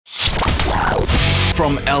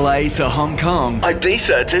From LA to Hong Kong,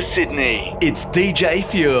 Ibiza to Sydney, it's DJ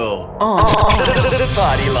Fuel on The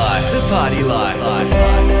Party Life. The Party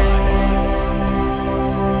Life.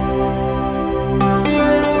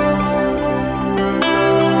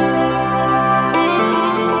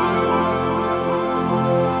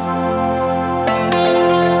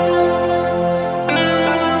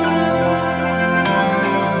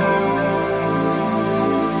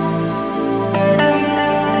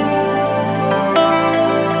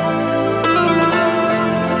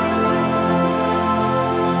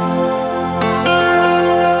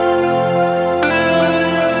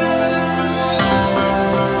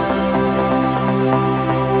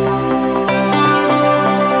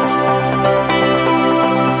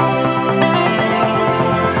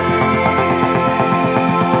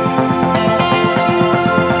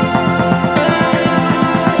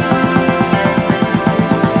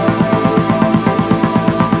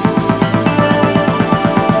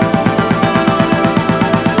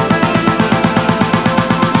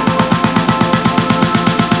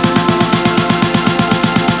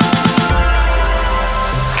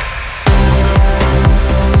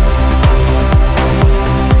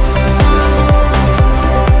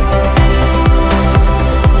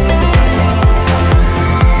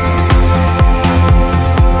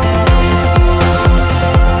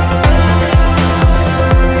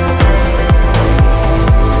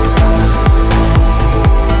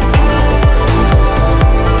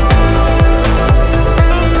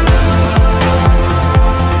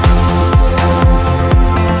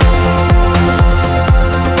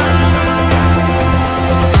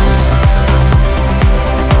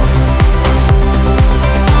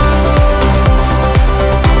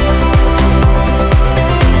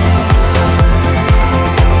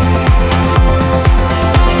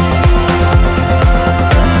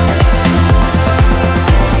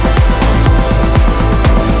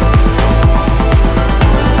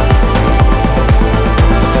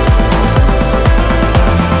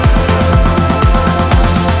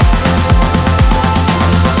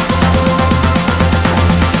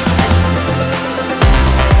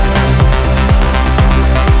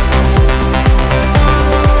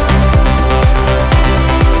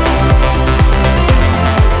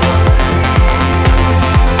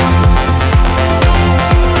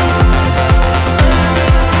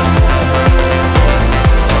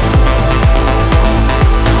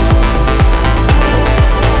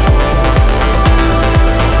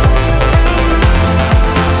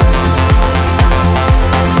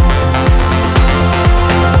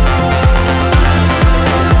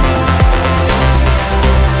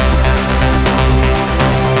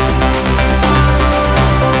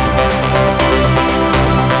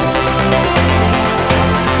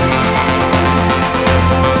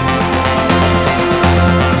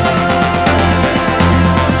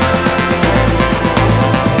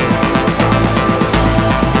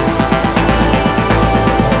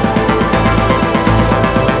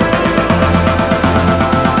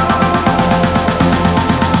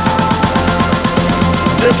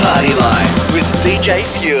 DJ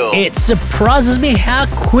Fuel. It surprises me how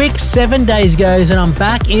quick 7 days goes and I'm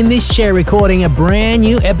back in this chair recording a brand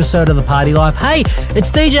new episode of The Party Life. Hey,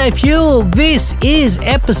 it's DJ Fuel. This is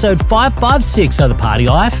episode 556 of The Party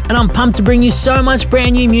Life and I'm pumped to bring you so much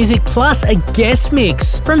brand new music plus a guest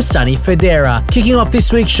mix from Sony Fodera. Kicking off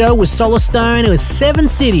this week's show was Solar Stone with 7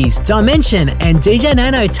 Cities, Dimension and DJ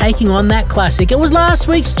Nano taking on that classic. It was last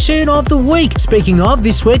week's tune of the week. Speaking of,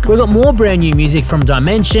 this week we've got more brand new music from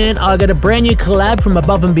Dimension. I got a brand new collab from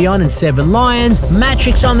Above and Beyond and Seven Lions,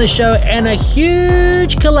 Matrix on the show, and a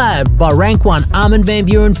huge collab by Rank One, Armin van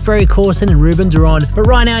Buuren, Ferry Corsten, and Ruben Duron. But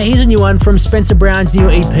right now, here's a new one from Spencer Brown's new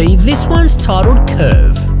EP. This one's titled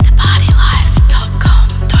Curve.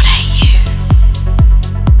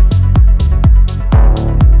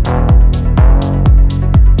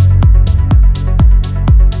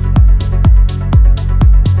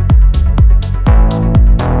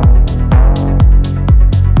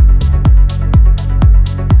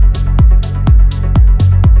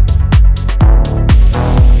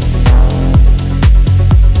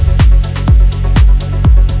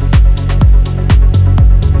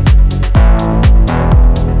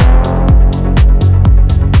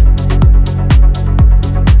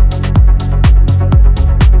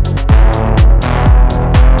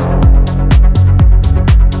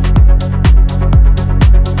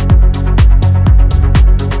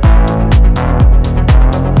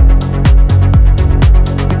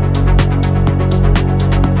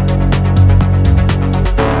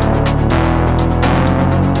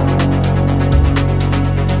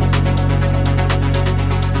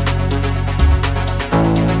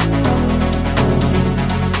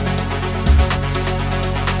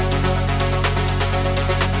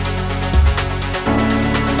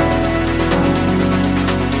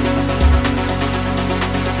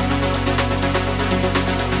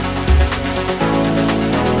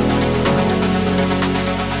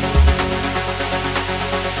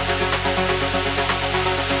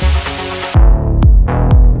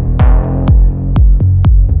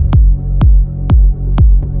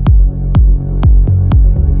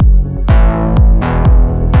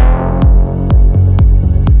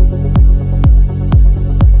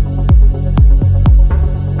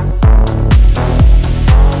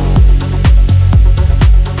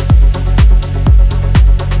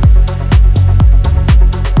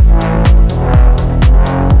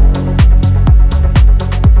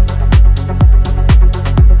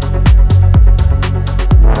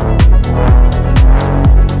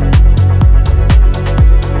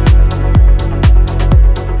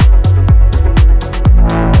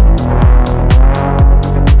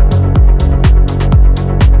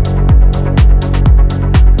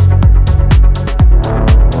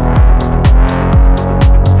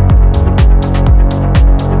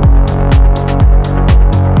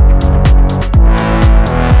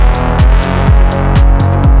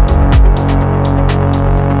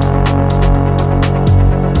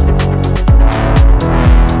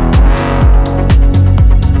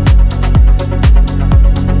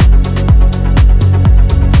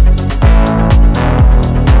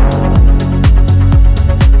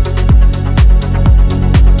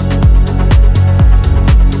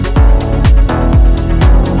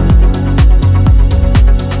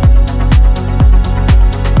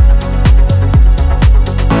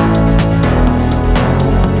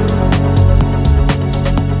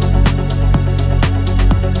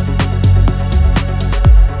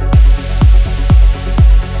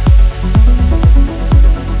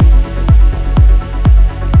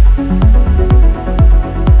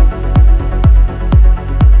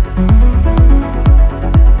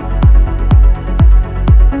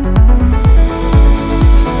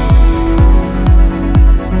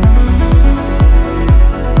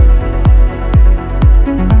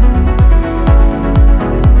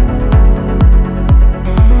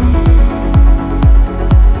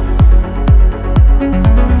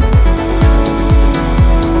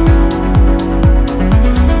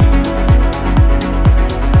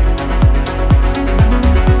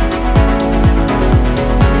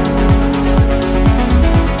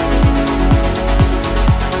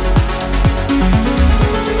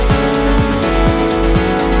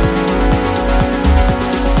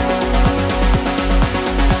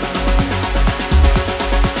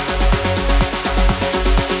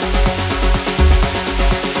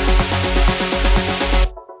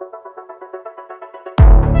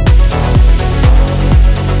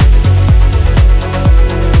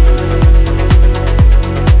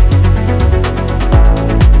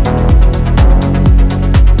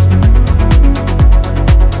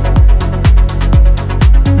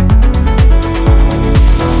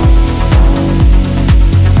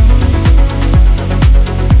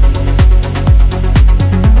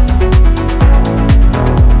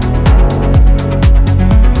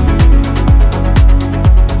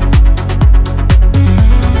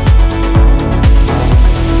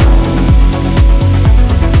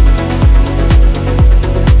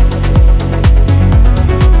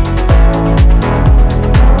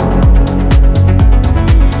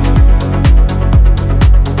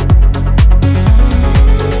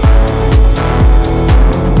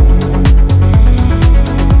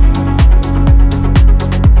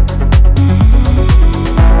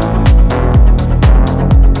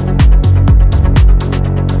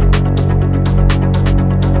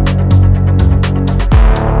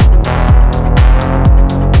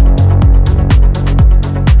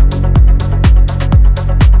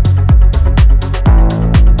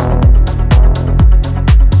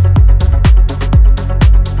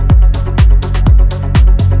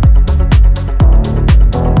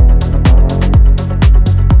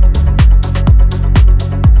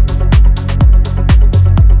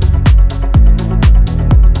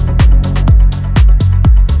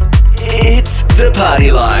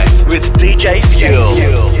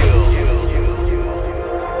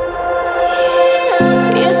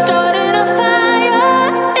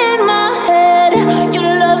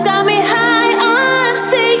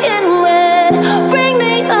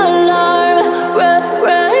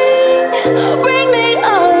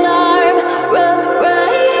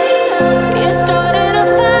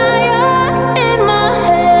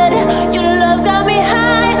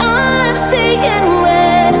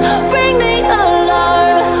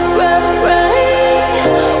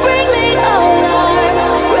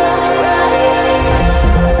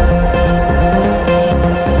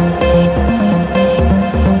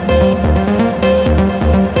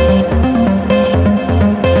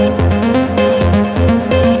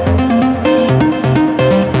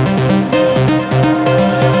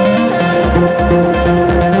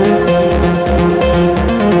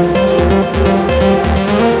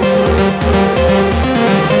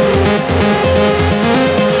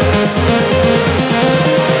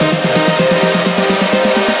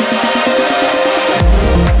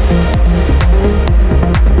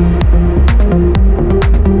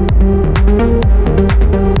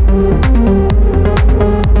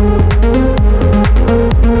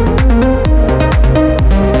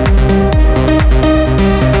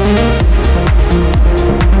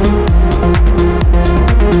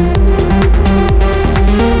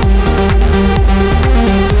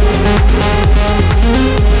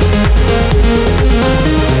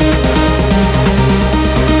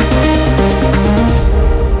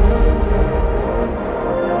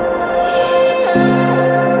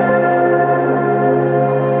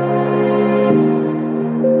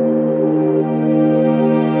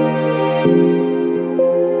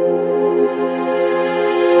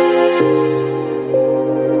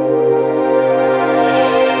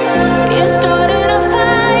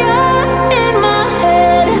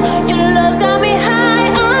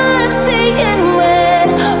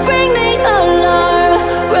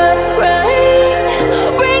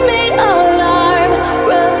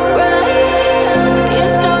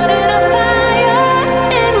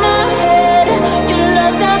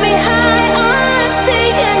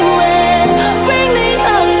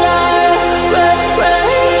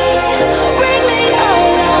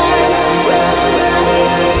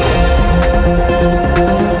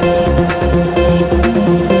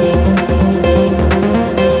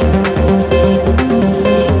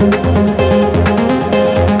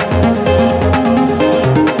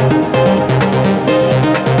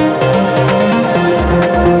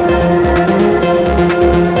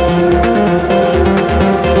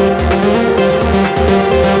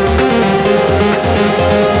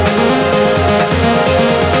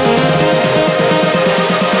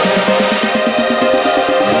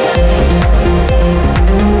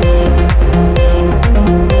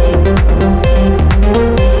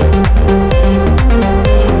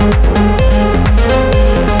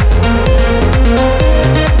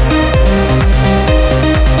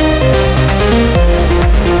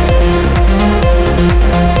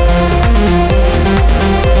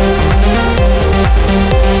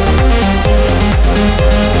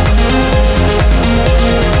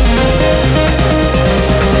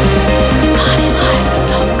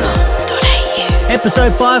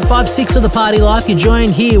 Episode 556 of The Party Life. You're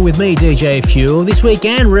joined here with me, DJ Fuel. This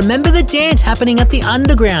weekend, remember the dance happening at the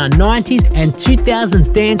Underground. 90s and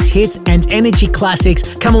 2000s dance hits and energy classics.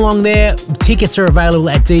 Come along there. Tickets are available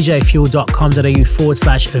at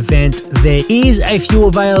djfuel.com.au/event. There is a few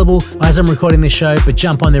available as I'm recording this show, but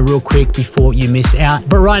jump on there real quick before you miss out.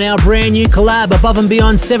 But right now, brand new collab, Above and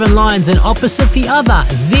Beyond, 7 lines and opposite the other.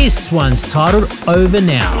 This one's titled Over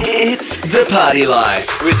Now. It's The Party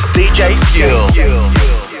Life with DJ Fuel.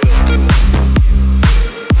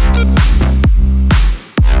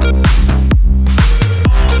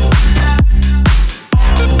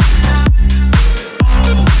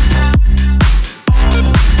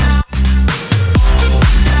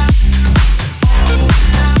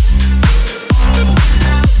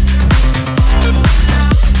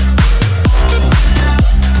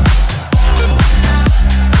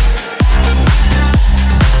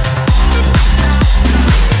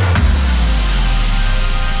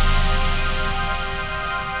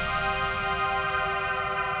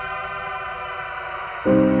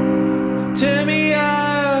 Tear me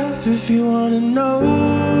up if you wanna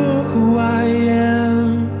know who I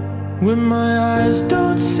am. When my eyes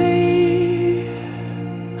don't see,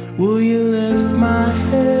 will you lift my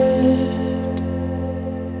head?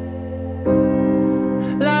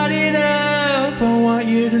 Light it up, I want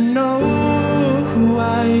you to know who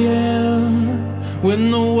I am. When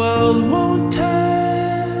the world won't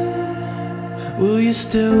turn, will you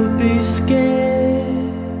still be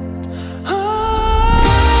scared? Oh,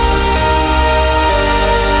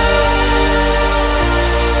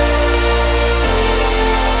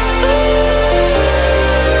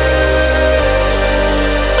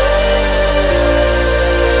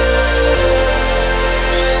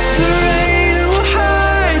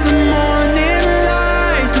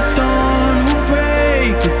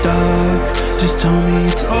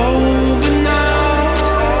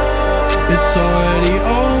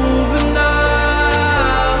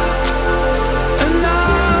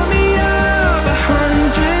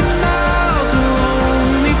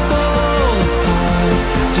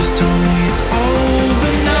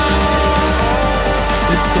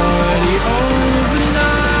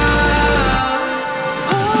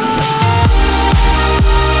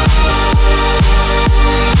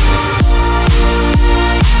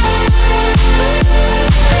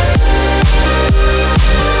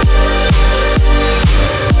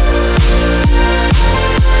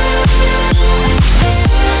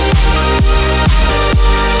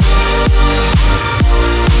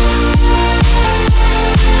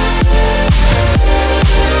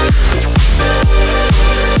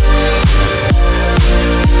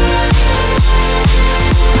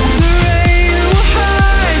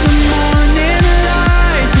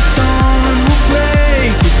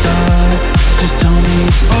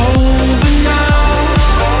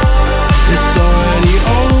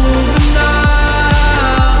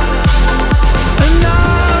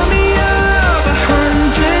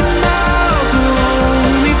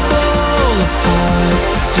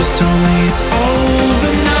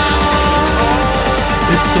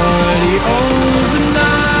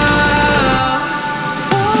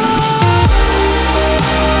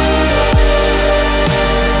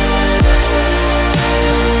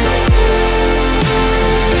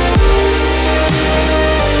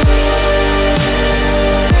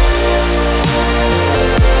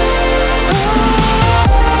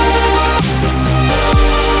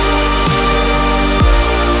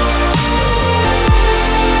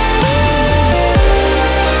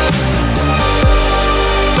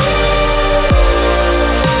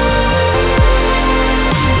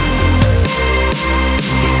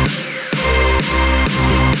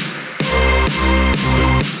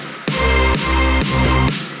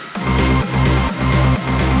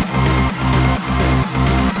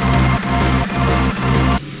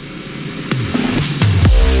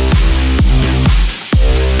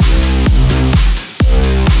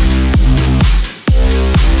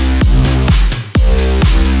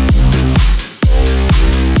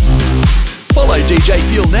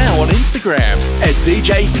 at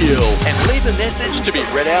DJ Fuel and leave a message to be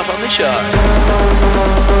read out on the show.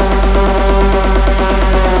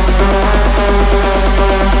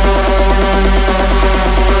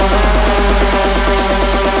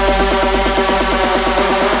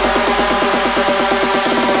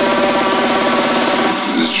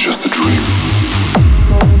 It's just a dream.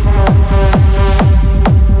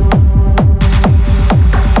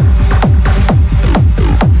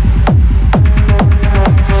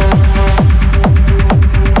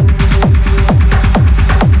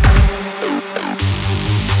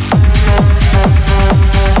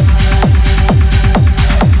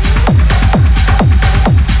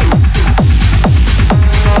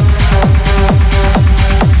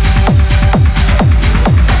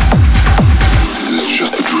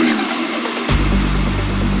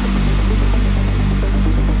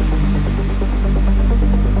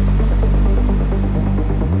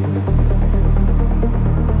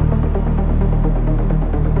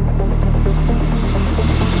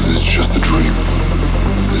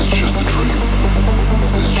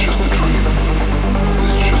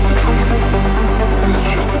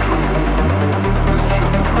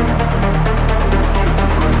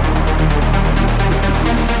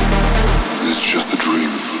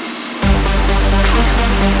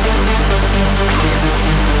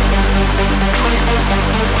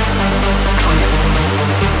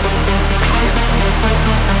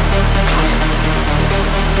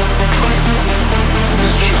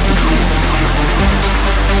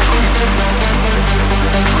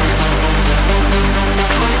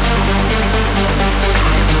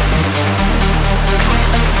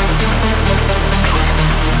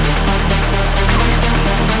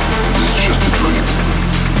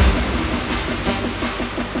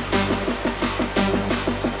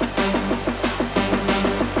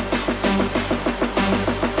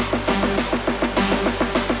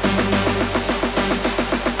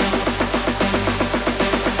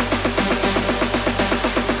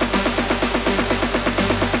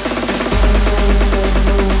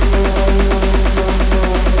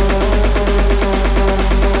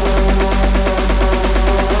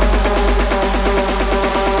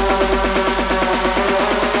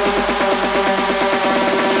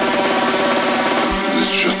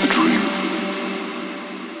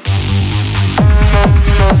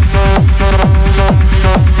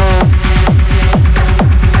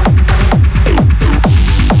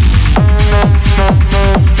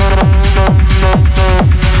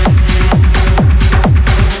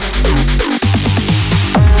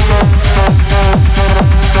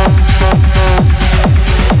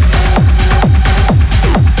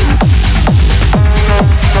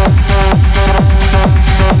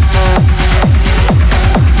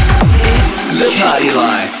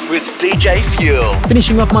 DJ Fuel.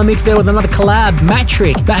 Finishing off my mix there with another collab,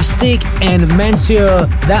 Matrick, Bastic and Mansur.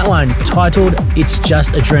 That one titled It's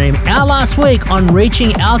Just a Dream. Out last week on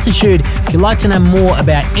Reaching Altitude. If you'd like to know more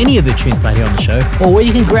about any of the tunes played here on the show, or where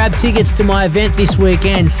you can grab tickets to my event this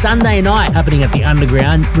weekend, Sunday night, happening at the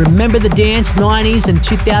Underground. Remember the dance, 90s and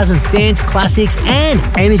 2000s dance classics and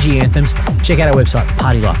energy anthems. Check out our website,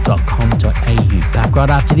 partylife.com.au. Back right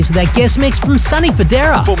after this with our guest mix from Sunny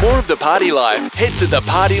Fodera. For more of The Party Life, head to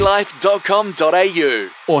thepartylife.com.au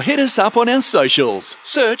or hit us up on our socials.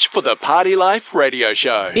 Search for The Party Life Radio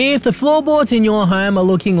Show. If the floorboards in your home are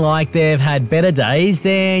looking like they've had better days,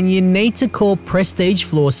 then you need to call Prestige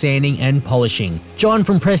Floor Sanding and Polishing. John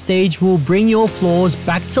from Prestige will bring your floors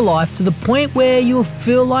back to life to the point where you'll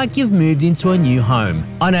feel like you've moved into a new home.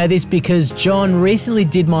 I know this because John recently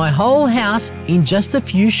did my whole house in just a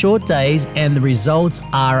few short days and the results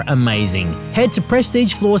are amazing. Head to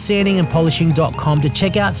prestigefloorsandingandpolishing.com to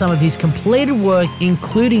check out some of his completed work,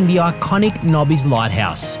 including the iconic Nobby's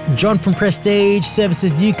Lighthouse. John from Prestige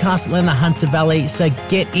services Newcastle and the Hunter Valley, so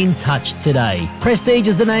get in touch today. Prestige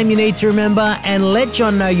is the name you need to remember, and let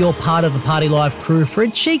John know you're part of the Party Life crew for a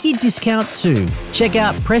cheeky discount too. Check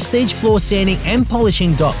out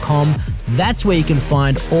prestigefloorsandingandpolishing.com. That's where you can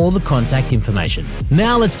find all the contact information.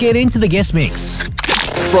 Now let's get into the guest mix.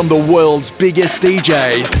 From the world's biggest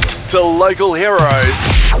DJs to local heroes,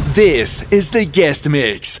 this is the guest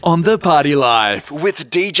mix on The Party Life with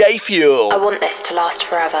DJ Fuel. I want this to last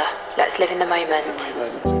forever. Let's live in the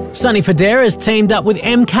moment. Sonny Fodera has teamed up with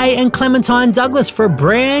MK and Clementine Douglas for a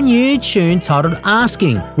brand new tune titled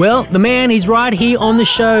Asking. Well, the man is right here on the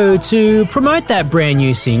show to promote that brand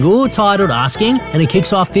new single titled Asking, and he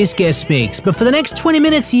kicks off this guest mix. But for the next 20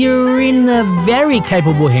 minutes, you're in the very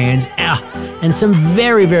capable hands and some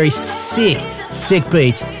very, very sick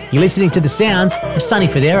beats. You're listening to the sounds of Sonny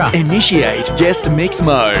Fodera. Initiate guest mix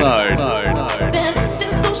mode.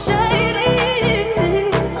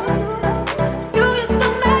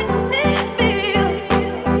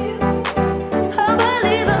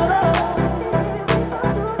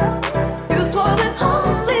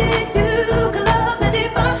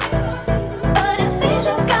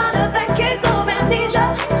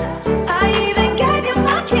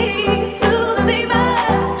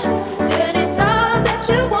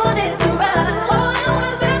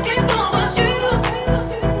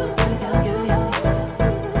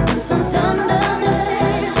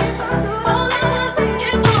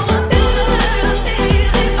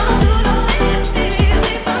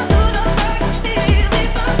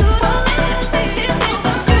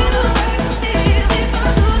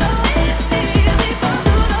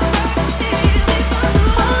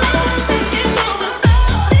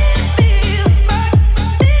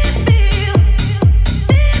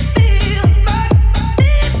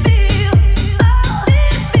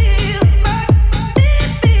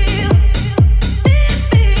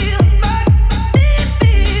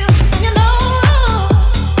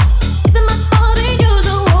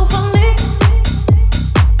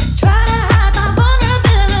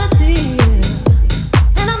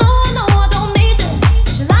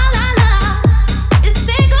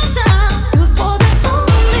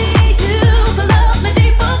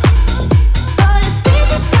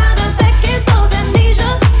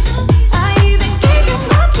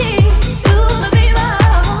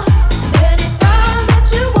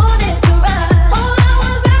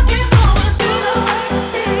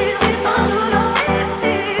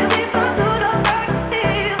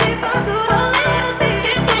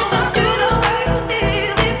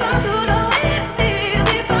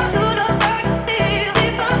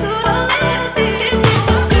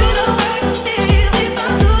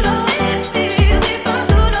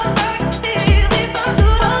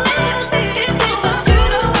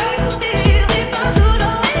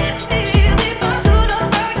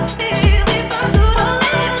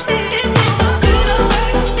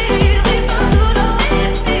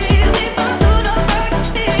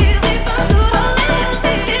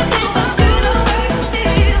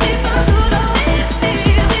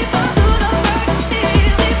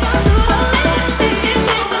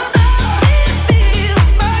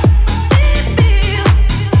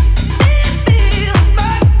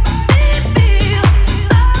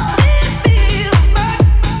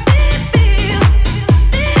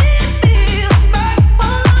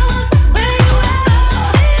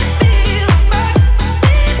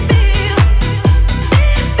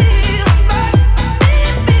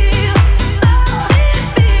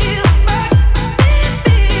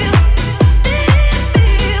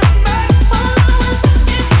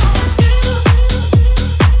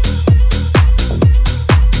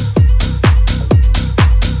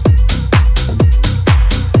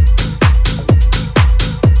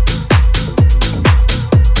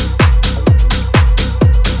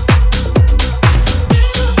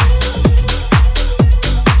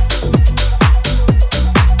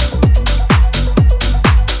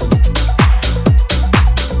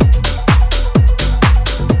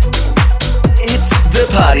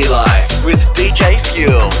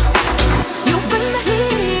 Fuel. You bring the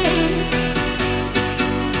heat.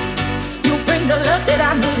 You bring the love that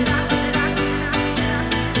I need.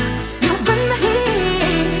 You bring the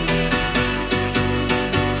heat.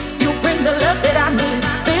 You bring the love that I need.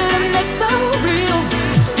 Feeling it's so real.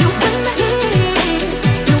 You bring the heat.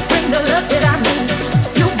 You bring the love that I need.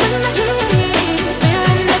 You bring the heat.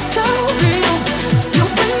 Feeling it's so real. You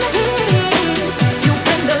bring the heat. You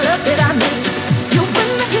bring the love that I need. You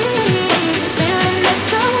bring the heat. Feeling it's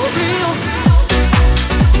so real.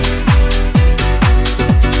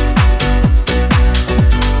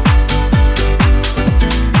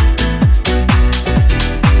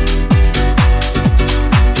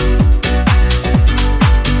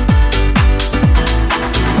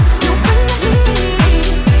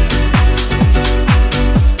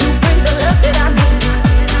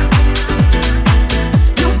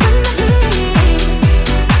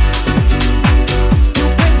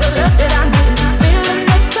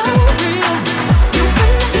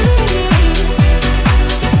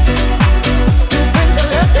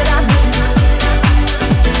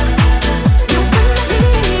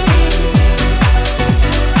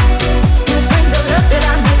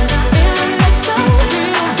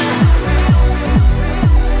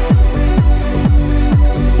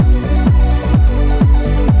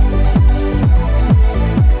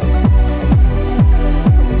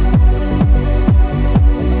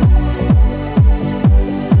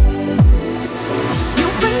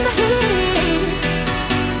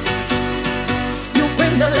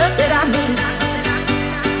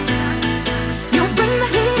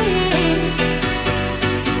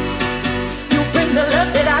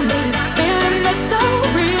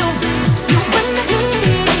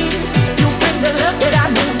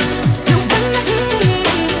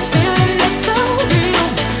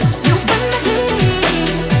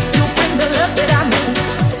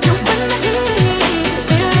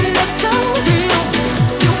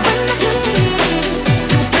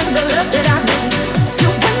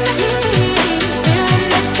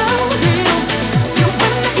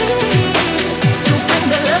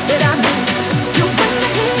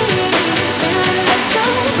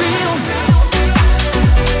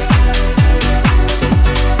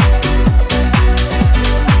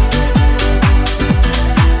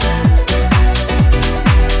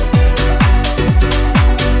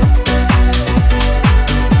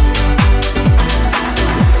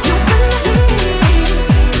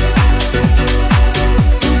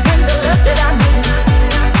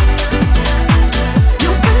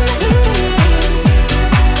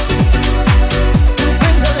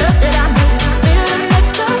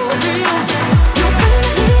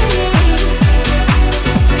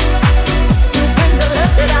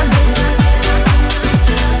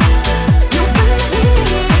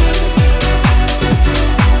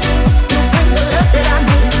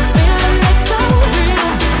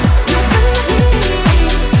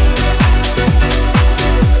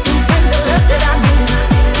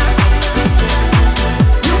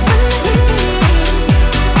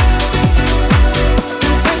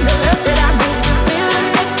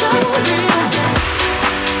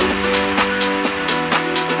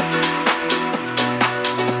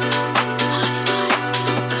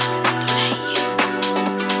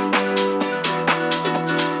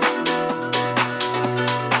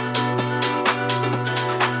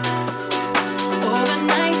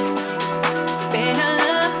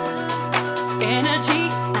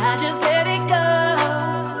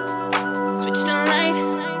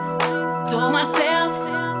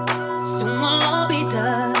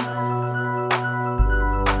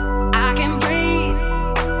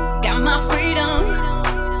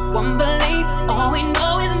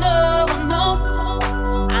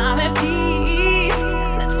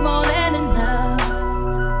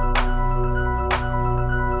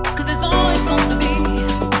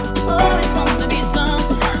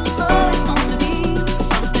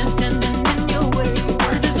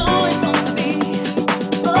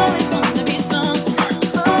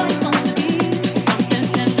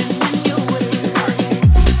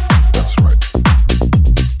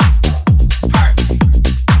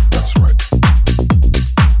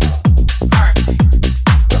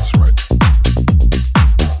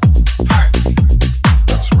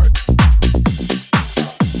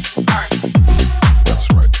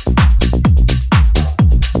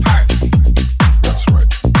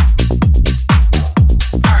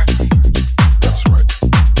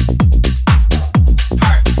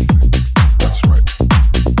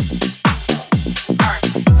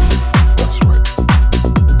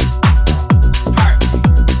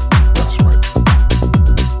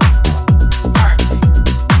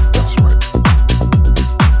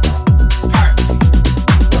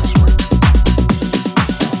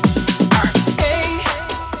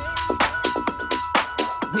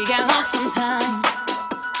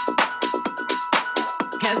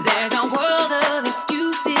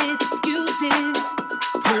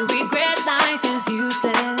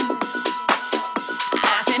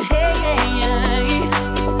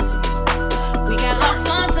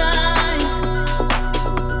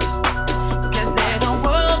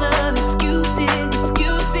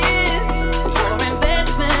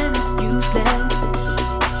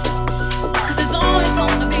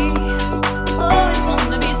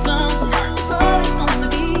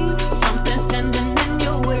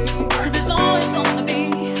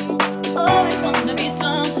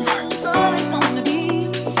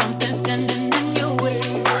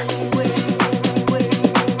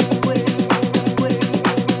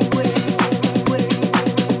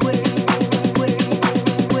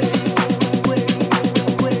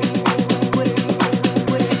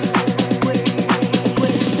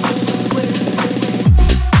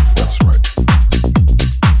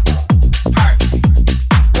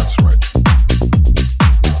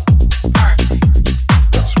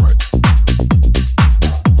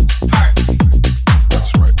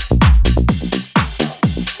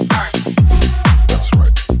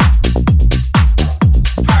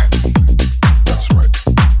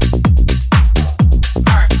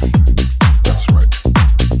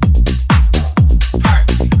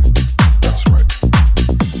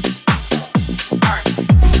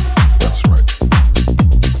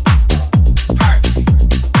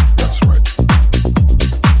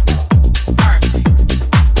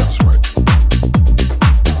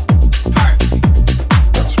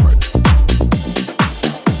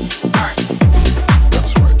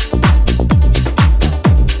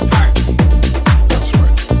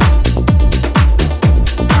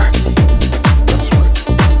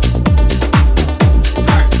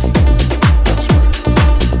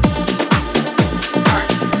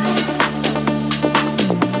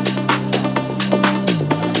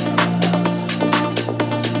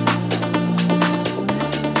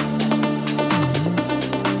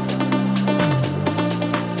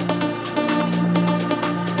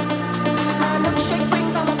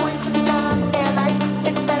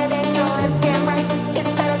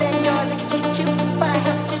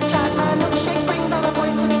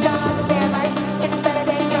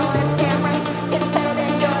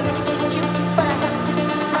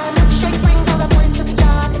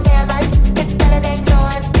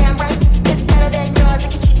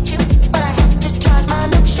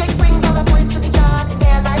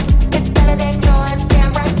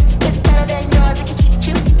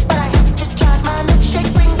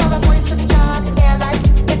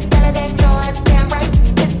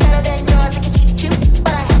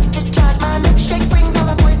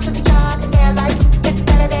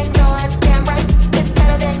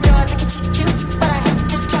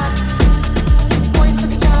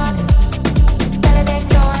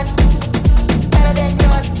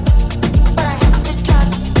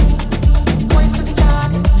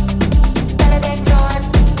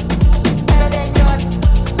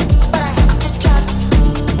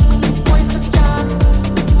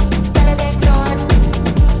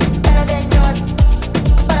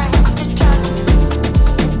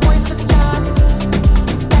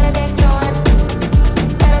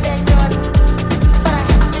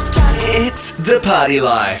 The Party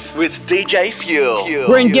Life with DJ Fuel.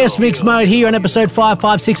 We're in guest mix mode here on episode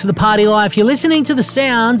 556 of The Party Life. You're listening to the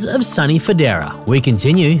sounds of Sony Fodera. We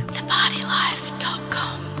continue. thepartylife.com.au.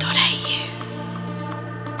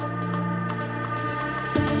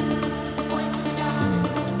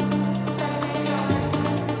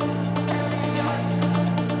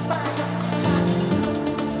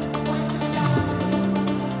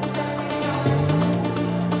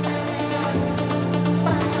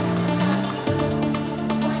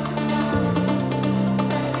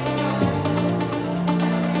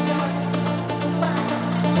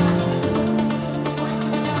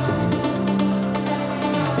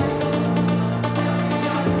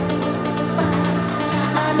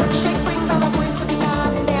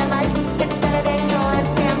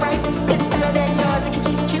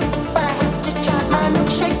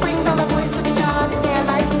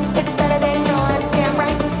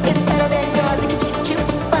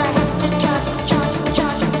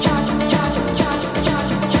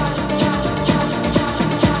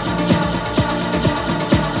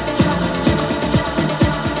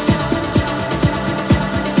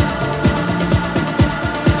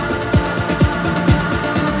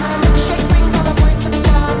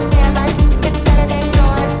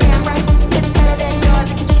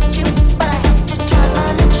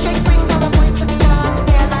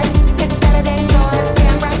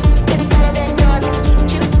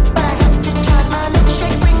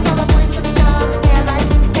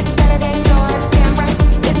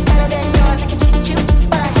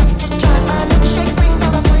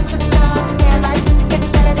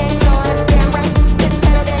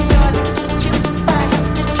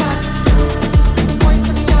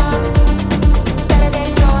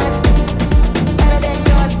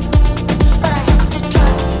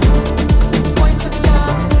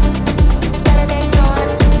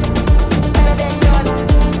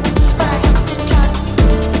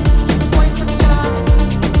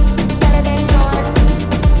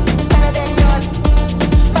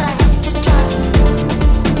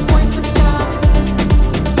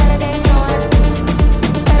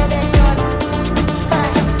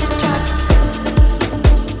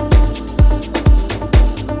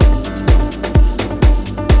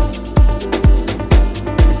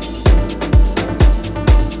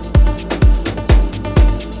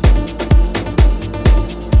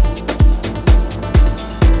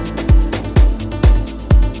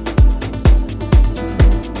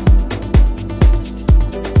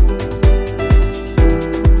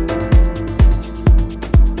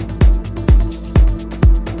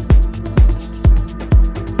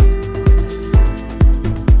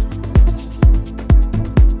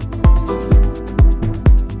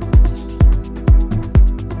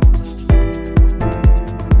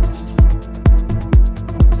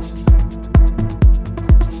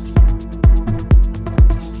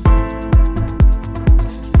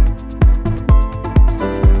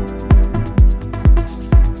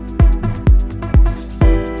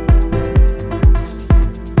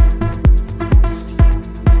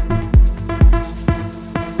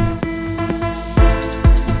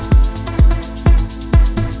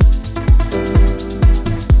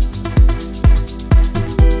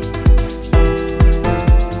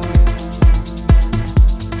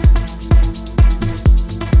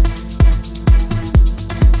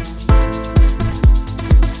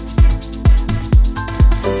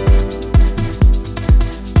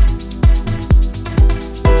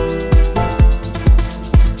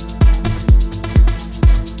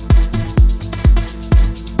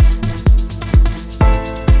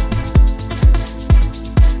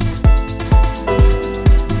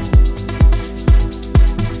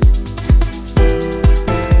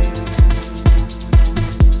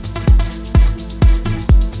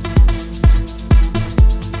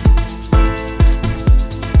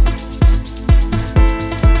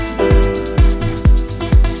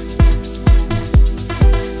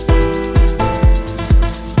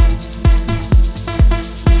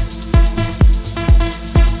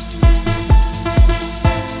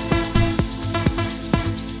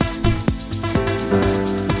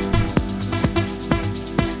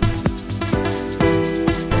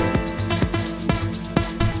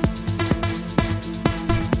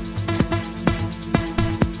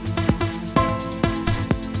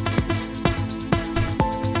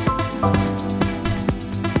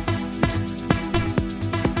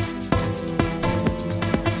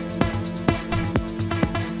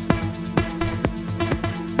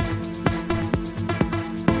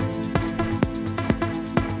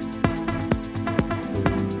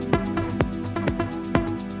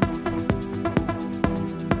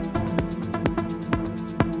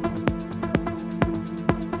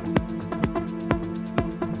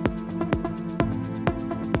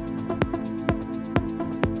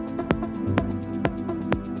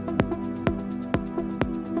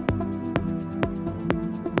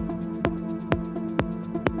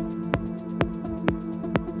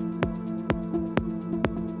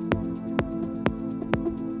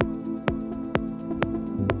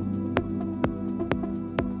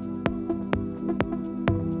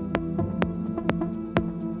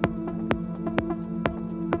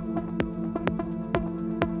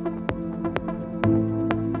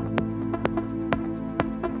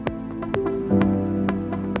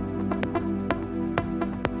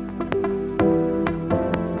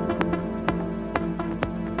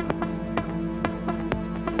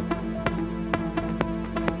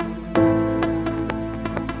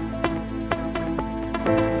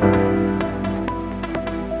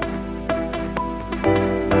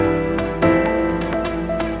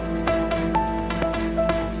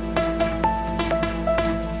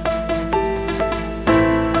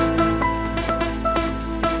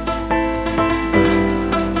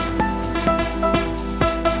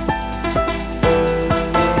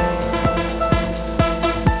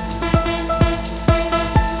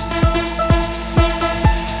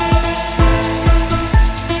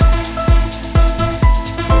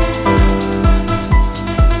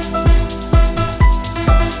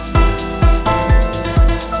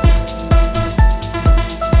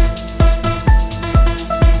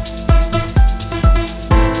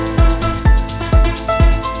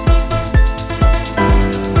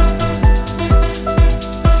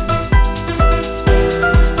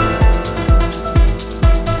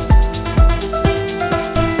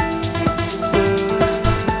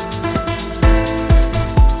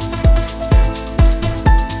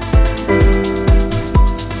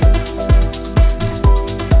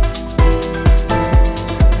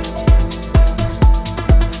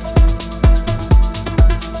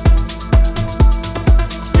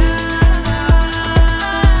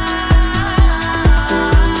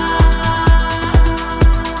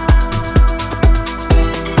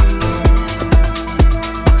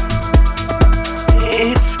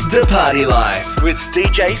 The Party Life with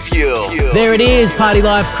DJ Fuel. There it is, Party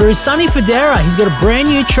Life crew. Sonny Fodera, he's got a brand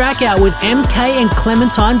new track out with MK and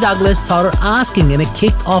Clementine Douglas titled Asking, and it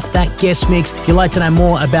kicked off that guest mix. If you'd like to know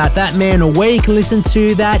more about that man or where you can listen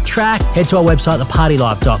to that track, head to our website,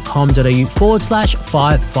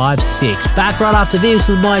 thepartylife.com.au/556. Back right after this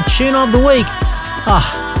with my tune of the week.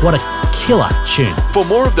 What a killer tune. For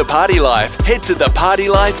more of The Party Life, head to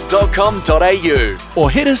thepartylife.com.au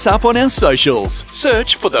or hit us up on our socials.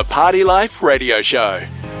 Search for The Party Life Radio Show.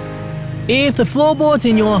 If the floorboards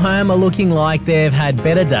in your home are looking like they've had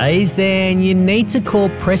better days, then you need to call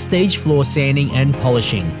Prestige Floor Sanding and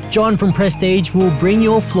Polishing. John from Prestige will bring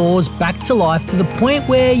your floors back to life to the point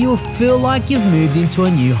where you'll feel like you've moved into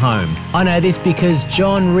a new home. I know this because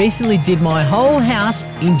John recently did my whole house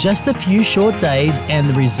in just a few short days, and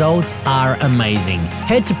the results are amazing.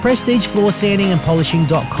 Head to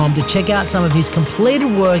prestigefloorsandingandpolishing.com to check out some of his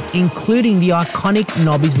completed work, including the iconic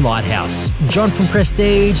Nobby's Lighthouse. John from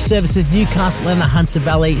Prestige services Newcastle and the Hunter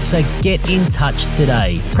Valley, so get in touch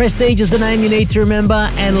today. Prestige is the name you need to remember,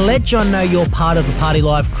 and let John know you're part of the Party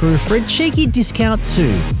Life crew for a cheeky discount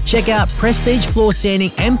too. Check out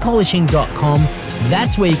prestigefloorsandingandpolishing.com.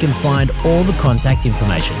 That's where you can find all the contact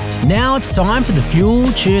information. Now it's time for the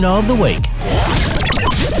Fuel Tune of the Week.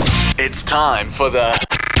 It's time for the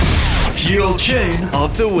Fuel Tune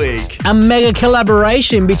of the Week. A mega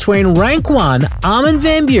collaboration between Rank 1, Armin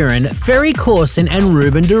van Buuren, Ferry Corsten and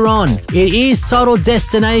Ruben Duran. It is titled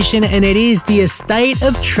Destination, and it is the Estate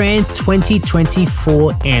of Trance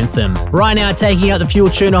 2024 anthem. Right now, taking out the Fuel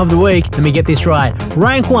Tune of the Week, let me get this right.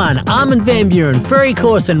 Rank 1, Armin van Buuren, Ferry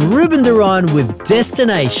Corsten, Ruben Duran with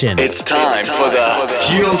Destination. It's time for the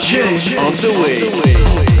Fuel Tune of the Week.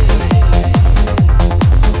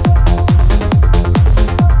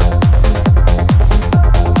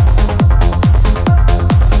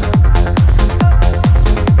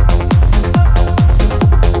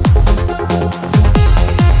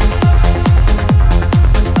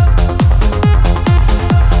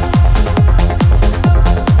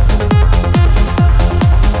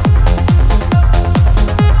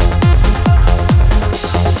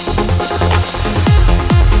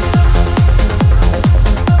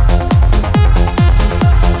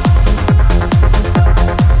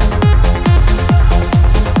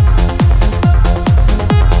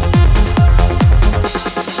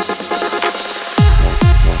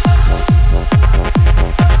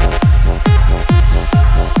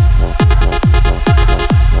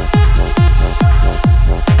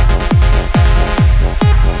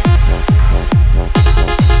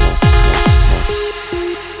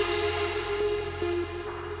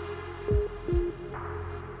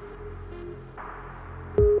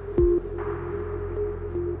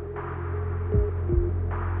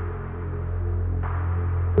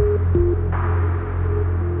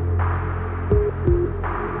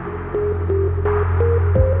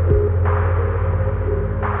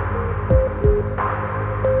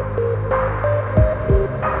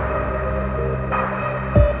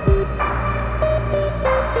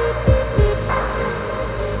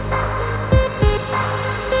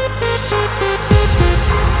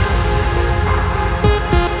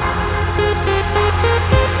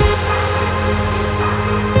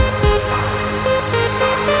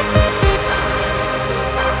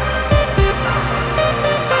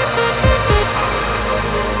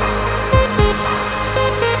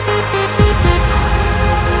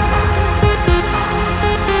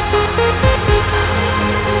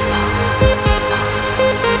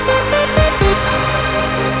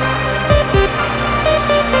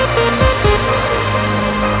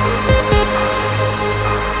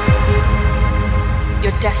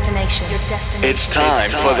 It's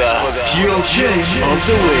time for the Fuel Tune of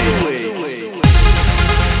the Week.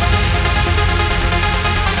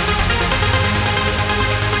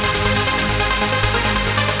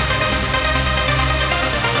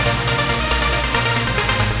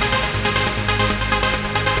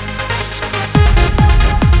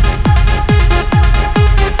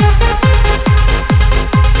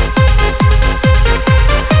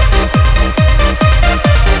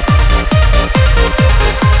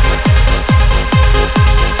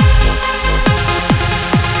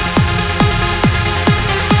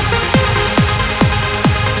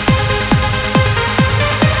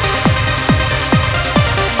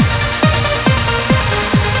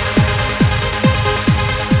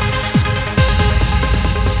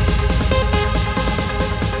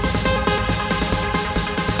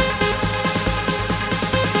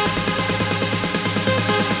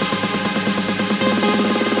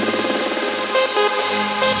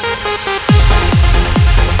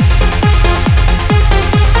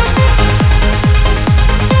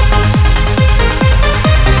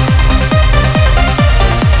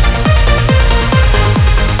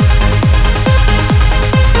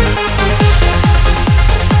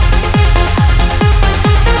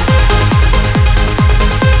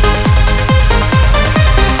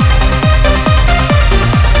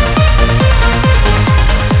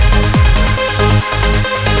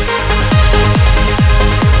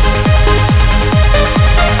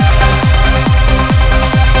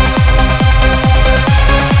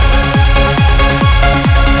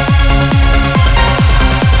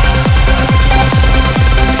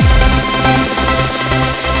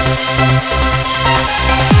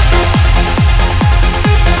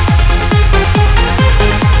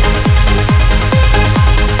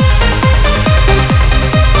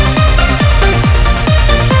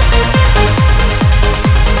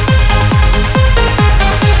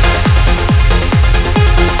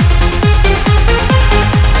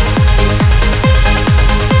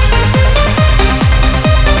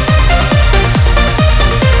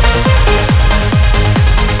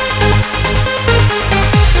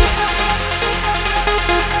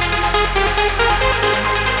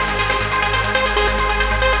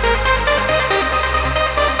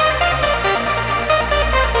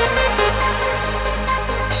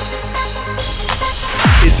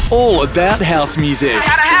 all about house music.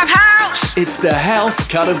 Gotta have house. It's the House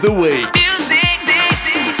Cut of the Week.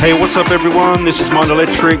 Hey, what's up everyone? This is Mind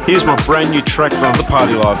Electric. Here's my brand new track on The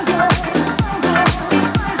Party Life.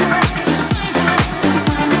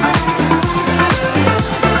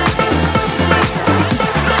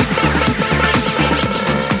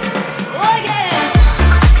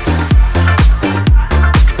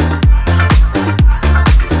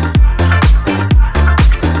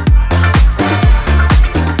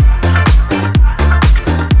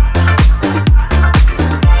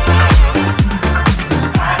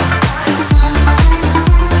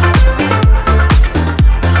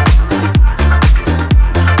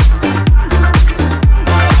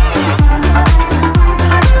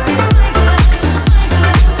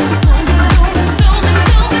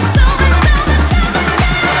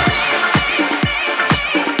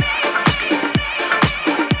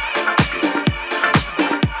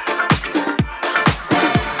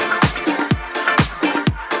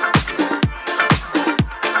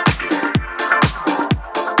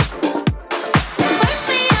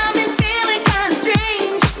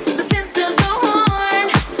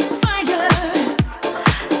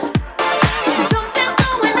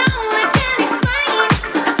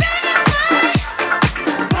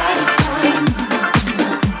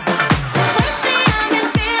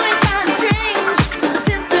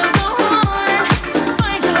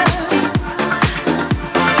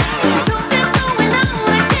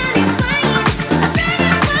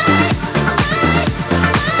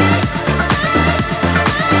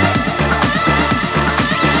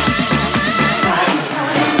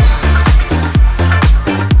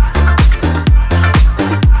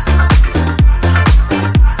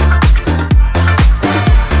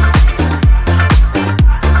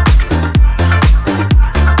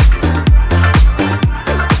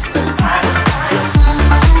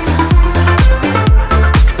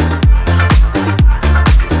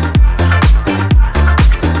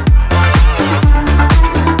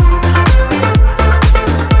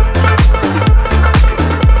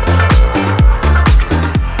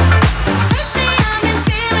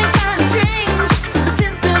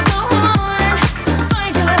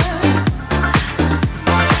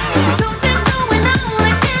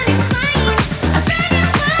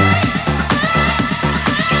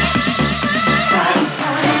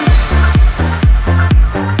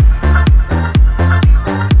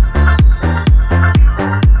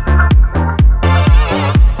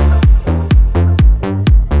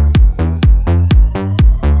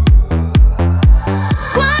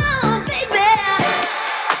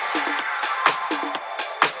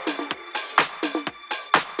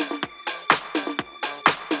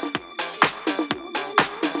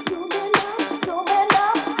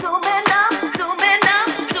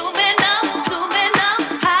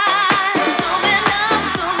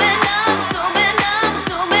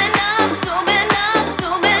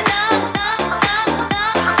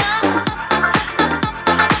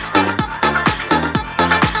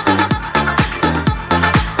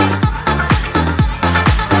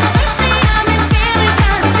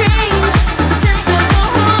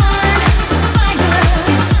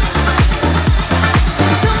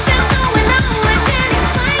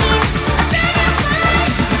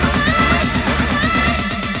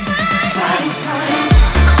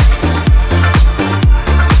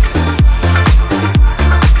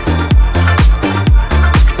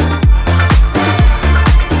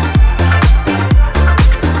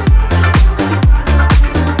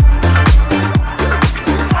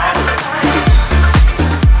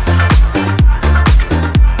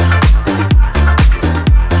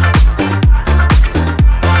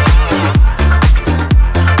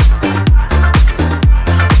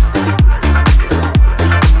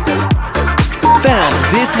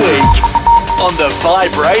 This week on The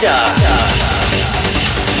Vibrator.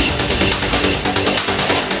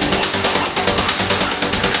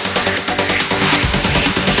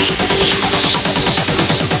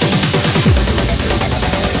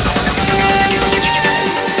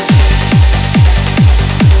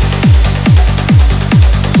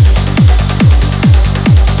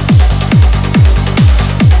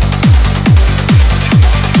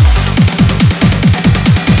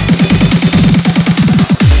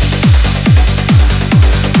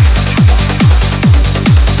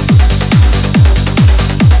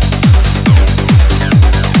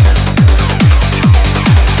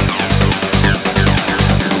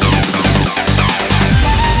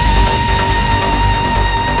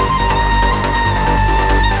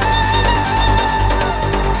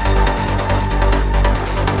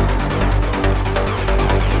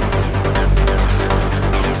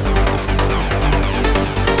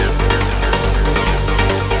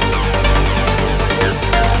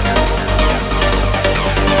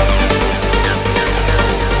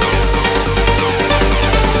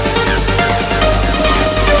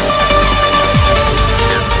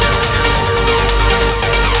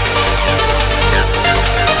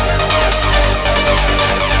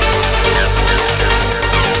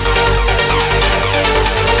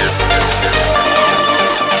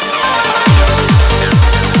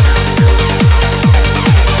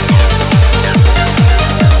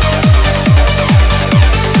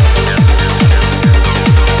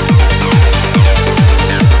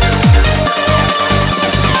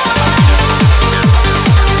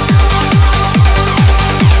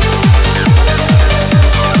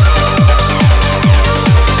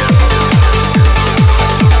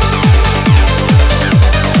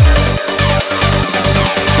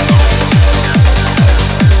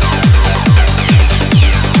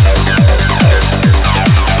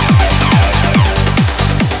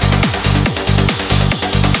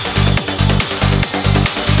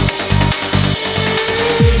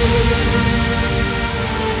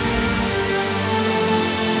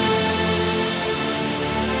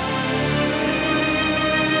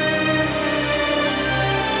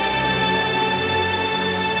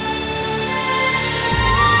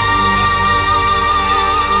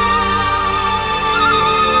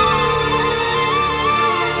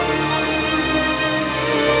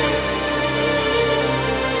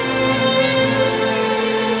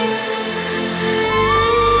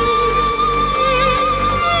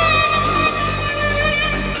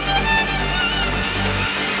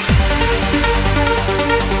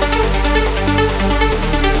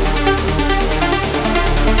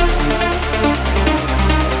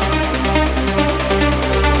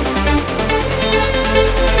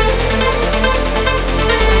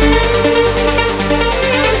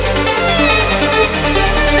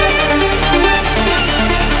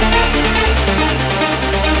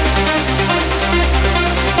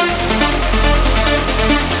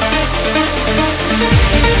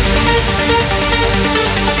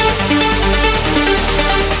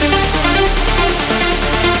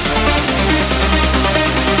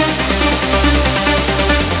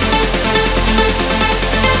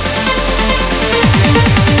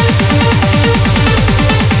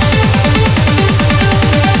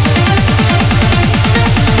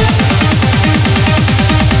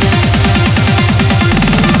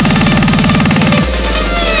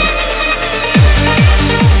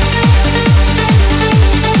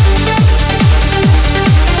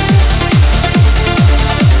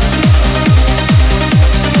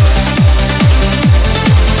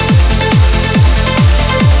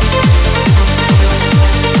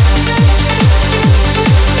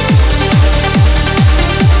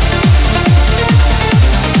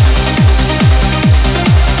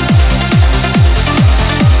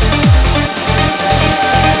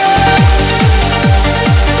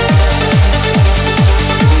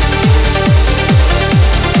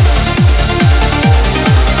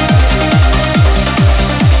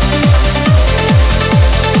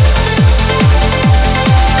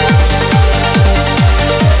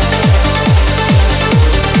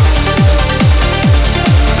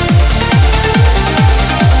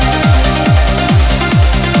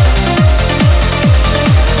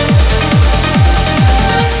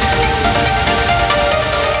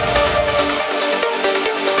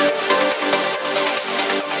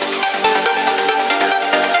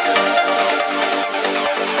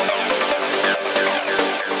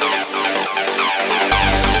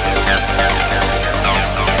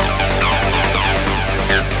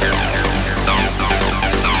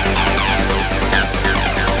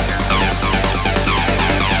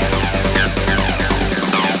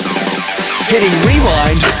 Hitting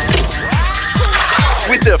rewind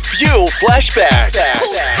with the Fuel Flashback.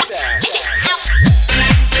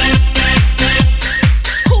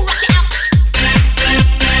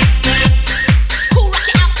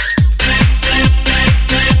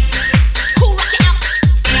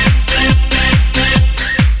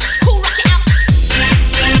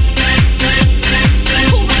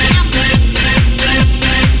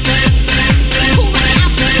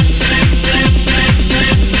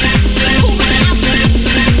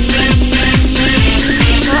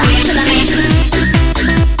 Rock to the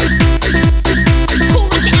mix.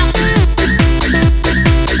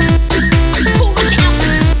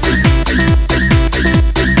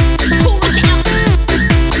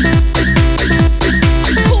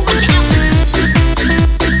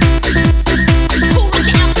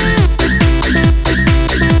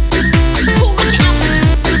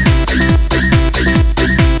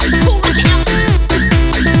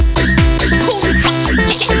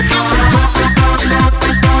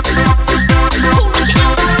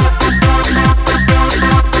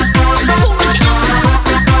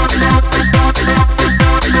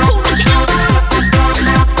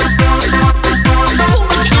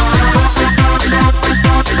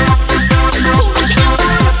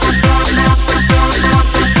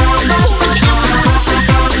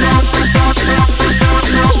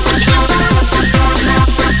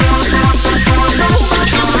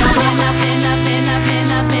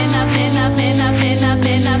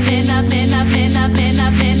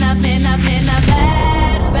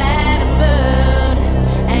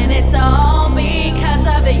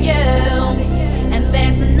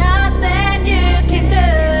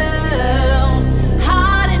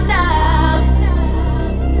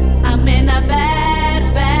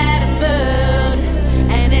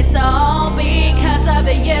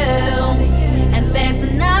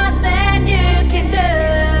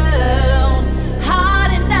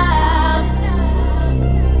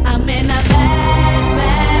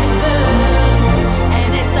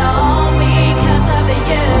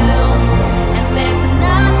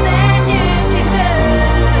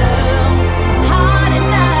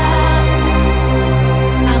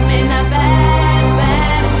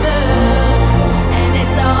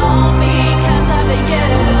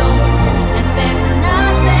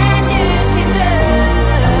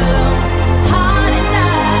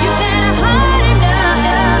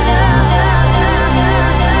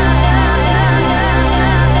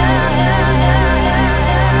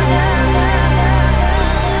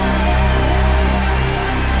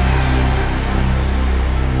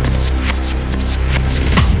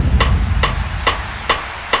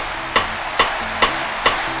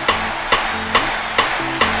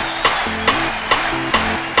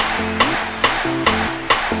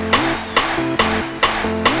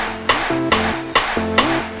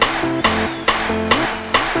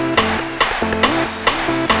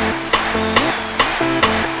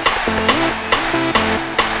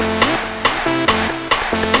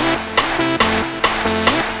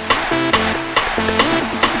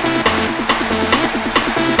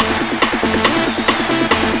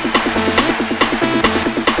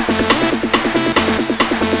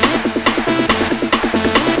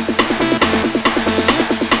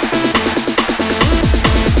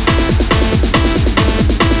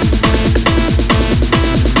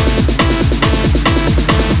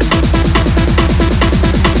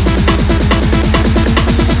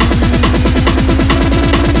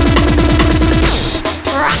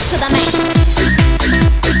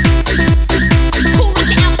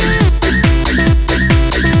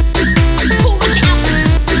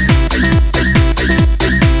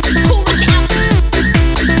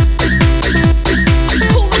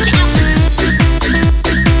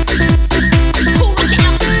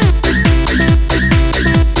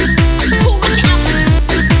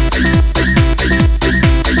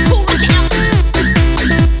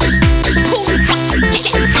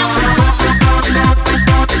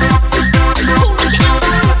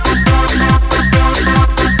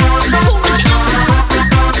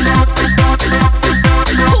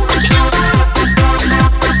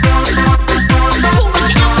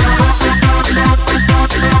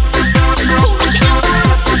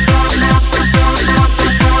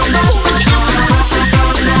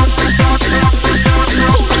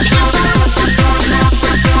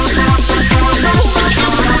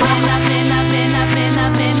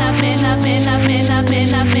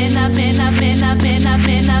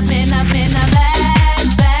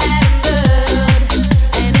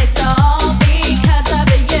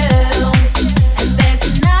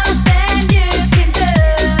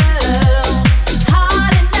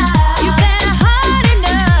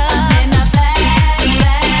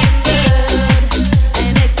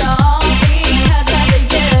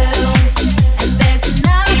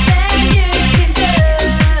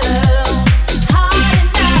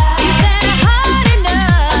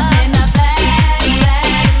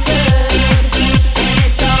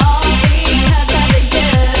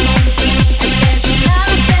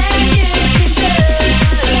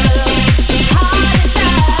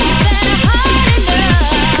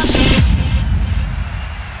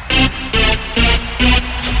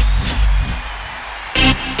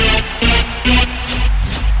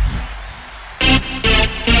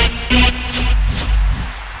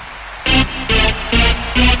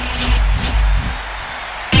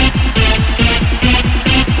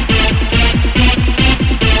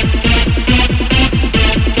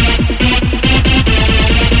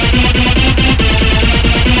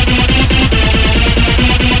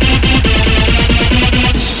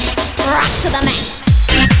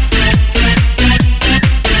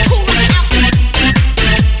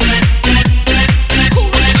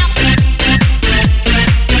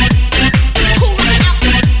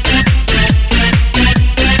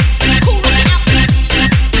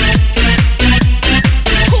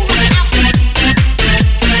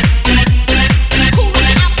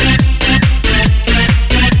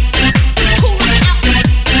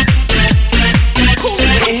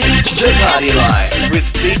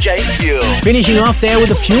 DJ Fuel. Finishing off there with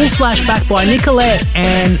a Fuel flashback by Nicolette,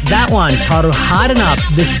 and that one titled Harden Up,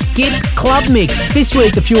 the Skits Club Mix. This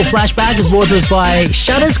week, the Fuel flashback is brought to us by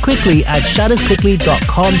Shutters Quickly at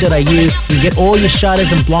shuttersquickly.com.au. You can get all your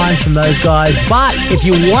shutters and blinds from those guys. But if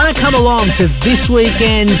you want to come along to this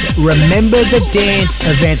weekend's Remember the Dance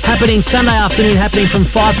event happening Sunday afternoon, happening from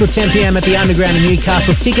 5 till 10 p.m. at the Underground in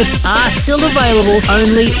Newcastle, tickets are still available,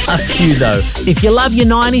 only a few though. If you love your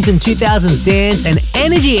 90s and 2000s dance and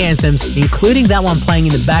energy anthems, including that one playing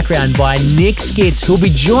in the background by Nick Skits, who'll be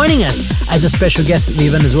joining us as a special guest at the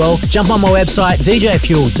event as well, jump on my website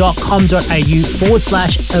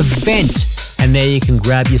djfuel.com.au/event. And there you can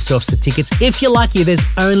grab yourself some tickets. If you're lucky, there's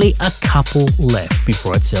only a couple left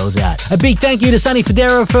before it sells out. A big thank you to Sony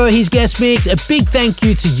Fodera for his guest mix. A big thank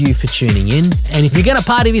you to you for tuning in. And if you're going to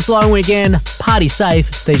party this long weekend, party safe.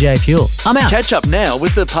 It's DJ Fuel. I'm out. Catch up now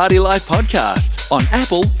with the Party Life podcast on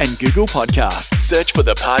Apple and Google Podcasts. Search for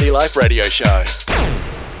the Party Life Radio Show.